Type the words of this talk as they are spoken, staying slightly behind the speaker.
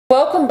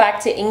Welcome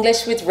back to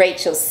English with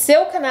Rachel,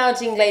 seu canal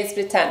de inglês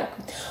britânico.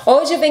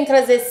 Hoje eu venho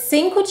trazer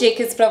 5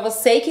 dicas para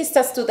você que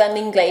está estudando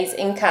inglês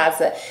em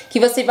casa, que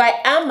você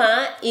vai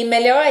amar e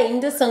melhor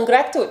ainda são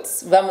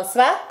gratuitos. Vamos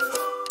lá?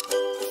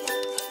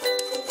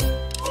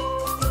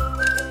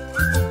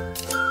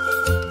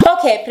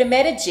 Ok,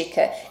 primeira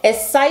dica é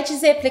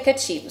sites e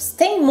aplicativos.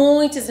 Tem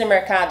muitos no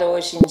mercado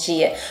hoje em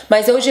dia,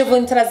 mas hoje eu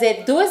vou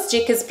trazer 2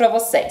 dicas para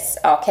vocês,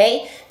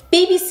 ok?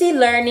 BBC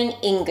Learning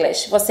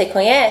English, você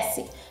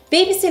conhece?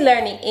 BBC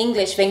Learning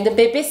English vem do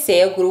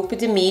BBC, o grupo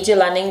de mídia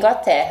lá na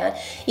Inglaterra,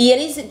 e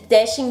eles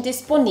deixam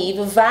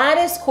disponível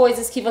várias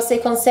coisas que você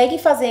consegue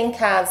fazer em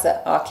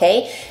casa,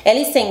 ok?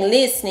 Eles têm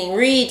listening,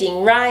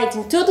 reading,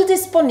 writing, tudo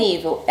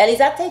disponível.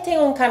 Eles até têm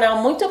um canal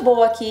muito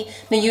bom aqui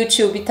no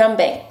YouTube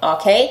também,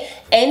 ok?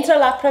 Entra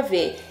lá para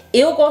ver.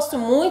 Eu gosto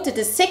muito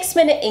de 6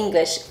 Minute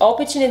English, a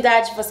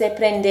oportunidade de você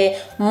aprender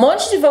um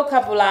monte de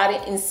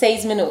vocabulário em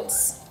 6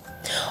 minutos.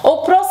 O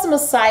próximo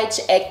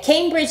site é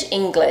Cambridge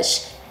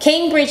English.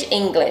 Cambridge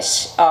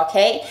English,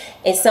 ok?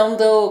 Eles são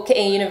da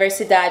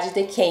Universidade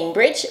de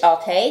Cambridge,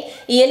 ok?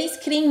 E eles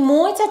criam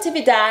muita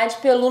atividade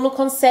para o aluno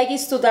consegue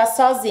estudar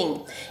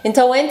sozinho.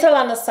 Então entra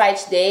lá no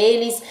site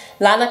deles,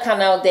 lá no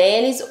canal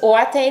deles ou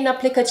até no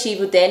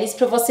aplicativo deles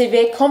para você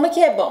ver como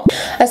que é bom.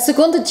 A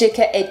segunda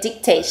dica é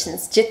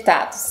dictations,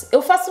 ditados.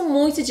 Eu faço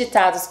muito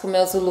ditados com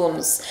meus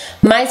alunos,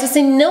 mas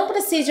você não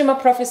precisa de uma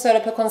professora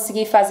para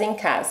conseguir fazer em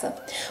casa.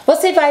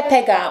 Você vai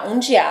pegar um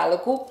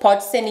diálogo,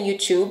 pode ser no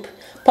YouTube,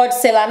 pode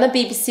ser lá na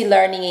BBC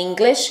Learning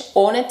English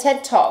ou na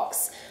TED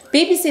Talks.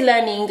 BBC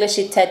Learning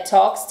English e TED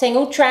Talks tem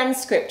o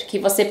transcript, que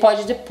você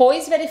pode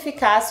depois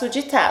verificar seu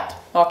ditado,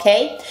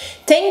 ok?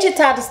 Tem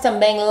ditados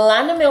também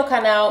lá no meu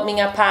canal,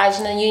 minha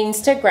página e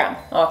Instagram,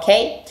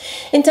 ok?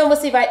 Então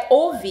você vai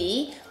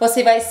ouvir,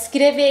 você vai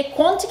escrever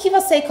quanto que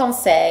você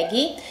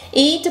consegue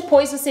e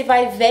depois você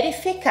vai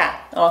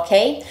verificar,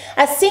 ok?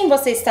 Assim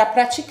você está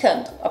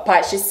praticando. A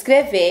parte de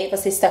escrever,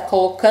 você está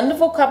colocando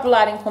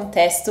vocabulário em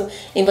contexto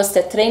e você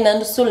está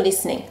treinando seu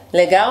listening.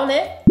 Legal,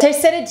 né?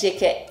 Terceira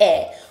dica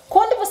é: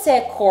 quando você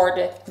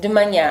acorda de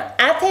manhã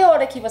até a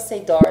hora que você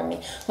dorme,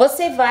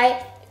 você vai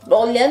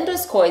olhando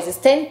as coisas,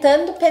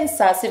 tentando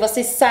pensar se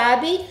você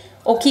sabe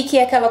o que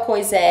aquela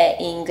coisa é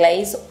em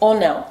inglês ou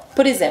não.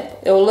 Por exemplo,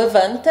 eu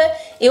levanto,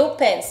 eu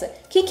penso, o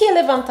que é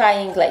levantar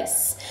em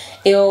inglês?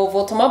 Eu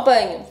vou tomar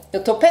banho. Eu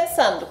estou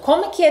pensando,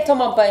 como que é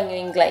tomar banho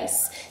em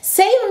inglês?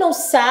 Se eu não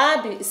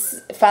sabe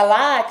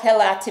falar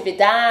aquela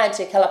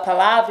atividade, aquela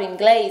palavra em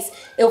inglês,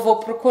 eu vou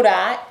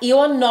procurar e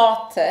eu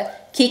anoto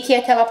o que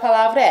aquela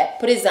palavra é.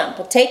 Por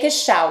exemplo, take a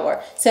shower.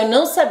 Se eu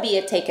não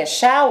sabia take a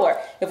shower,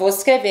 eu vou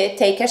escrever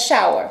take a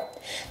shower.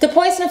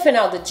 Depois, no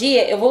final do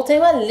dia, eu vou ter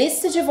uma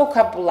lista de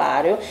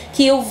vocabulário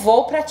que eu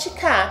vou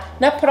praticar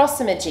na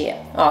próxima dia,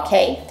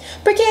 ok?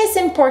 Por que isso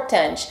é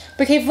importante?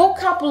 Porque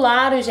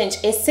vocabulário, gente,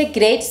 é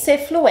segredo de ser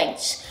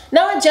fluente.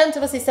 Não adianta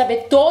você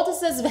saber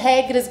todas as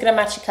regras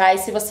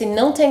gramaticais se você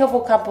não tem o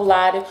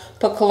vocabulário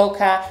para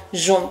colocar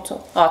junto,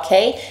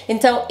 ok?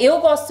 Então, eu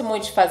gosto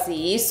muito de fazer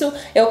isso.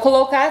 Eu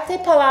coloco até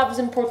palavras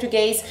em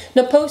português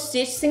no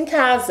post-its em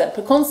casa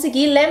para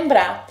conseguir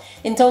lembrar.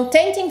 Então,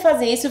 tentem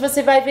fazer isso e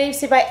você vai ver,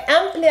 você vai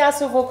ampliar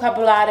seu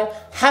vocabulário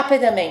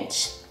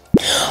rapidamente.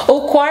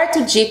 O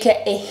quarto dica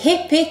é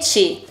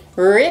repetir.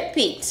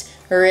 Repeat.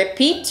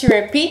 Repeat,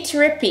 repeat,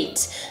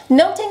 repeat.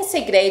 Não tem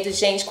segredo,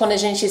 gente, quando a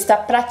gente está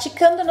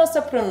praticando a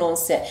nossa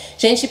pronúncia. A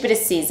gente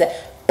precisa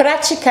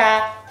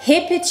praticar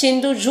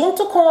repetindo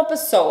junto com a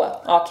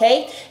pessoa,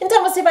 ok?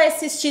 Então você vai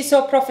assistir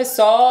sua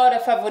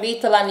professora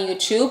favorita lá no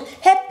YouTube,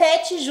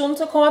 repete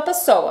junto com a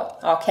pessoa,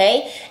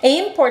 ok? É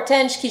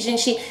importante que a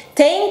gente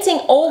tente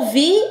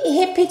ouvir e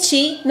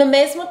repetir no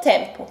mesmo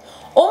tempo.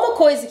 Uma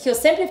coisa que eu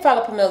sempre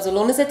falo para meus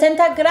alunos é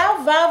tentar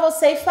gravar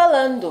você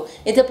falando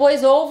e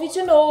depois ouvir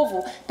de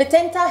novo para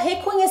tentar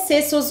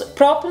reconhecer seus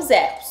próprios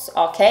erros,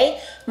 ok?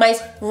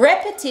 Mas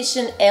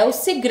repetition é o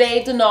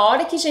segredo na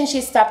hora que a gente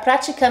está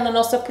praticando a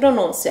nossa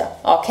pronúncia,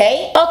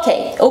 ok?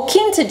 Ok, o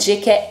quinta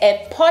dica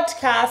é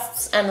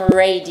podcasts and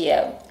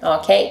radio,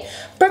 ok?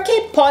 Por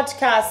que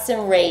podcasts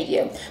and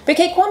radio?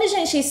 Porque quando a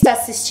gente está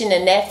assistindo a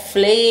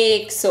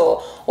Netflix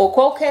ou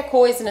qualquer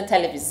coisa na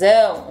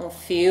televisão, um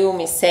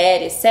filme,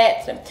 série,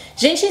 etc., a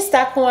gente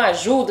está com a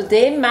ajuda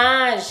de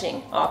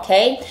imagem,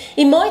 ok?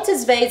 E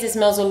muitas vezes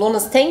meus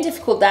alunos têm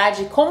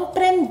dificuldade de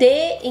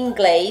compreender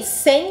inglês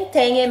sem ter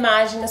a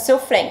imagem na sua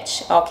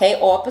frente, ok?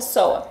 Ou a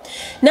pessoa.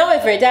 Não é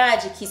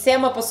verdade que se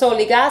uma pessoa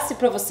ligasse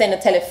para você no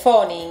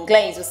telefone em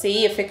inglês, você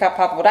ia ficar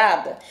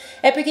apavorada?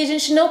 É porque a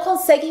gente não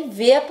consegue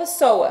ver a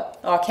pessoa,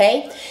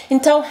 ok?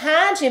 Então,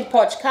 rádio e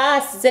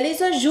podcasts,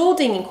 eles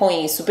ajudem com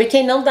isso,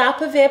 porque não dá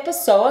para ver a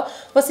pessoa,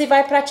 você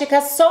vai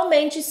praticar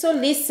somente seu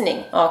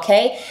listening,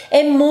 ok?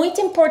 É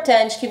muito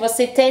importante que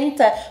você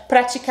tenta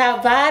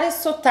praticar vários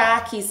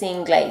sotaques em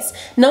inglês,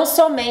 não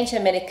somente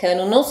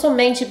americano, não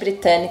somente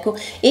britânico,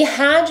 e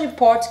rádio e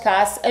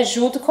podcast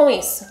ajudam com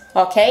isso,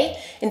 ok?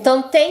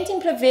 Então, tentem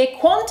para ver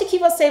quanto que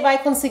você vai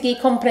conseguir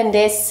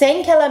compreender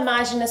sem aquela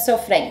imagem na sua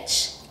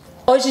frente.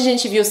 Hoje a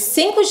gente viu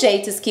 5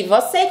 jeitos que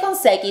você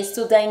consegue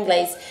estudar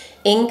inglês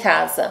em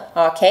casa,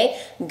 ok?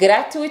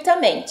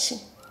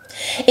 Gratuitamente.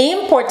 É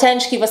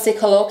importante que você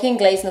coloque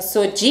inglês no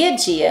seu dia a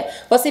dia.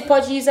 Você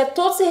pode usar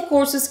todos os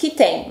recursos que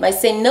tem, mas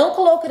se não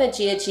coloca no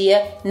dia a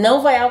dia,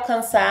 não vai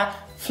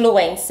alcançar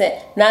fluência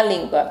na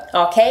língua,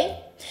 ok?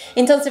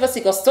 Então, se você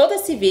gostou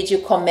desse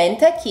vídeo,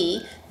 comenta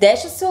aqui,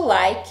 deixa o seu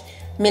like,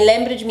 me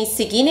lembre de me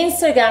seguir no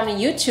Instagram e no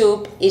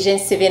YouTube e a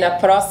gente se vê no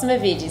próximo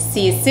vídeo.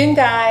 See you soon,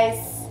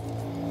 guys!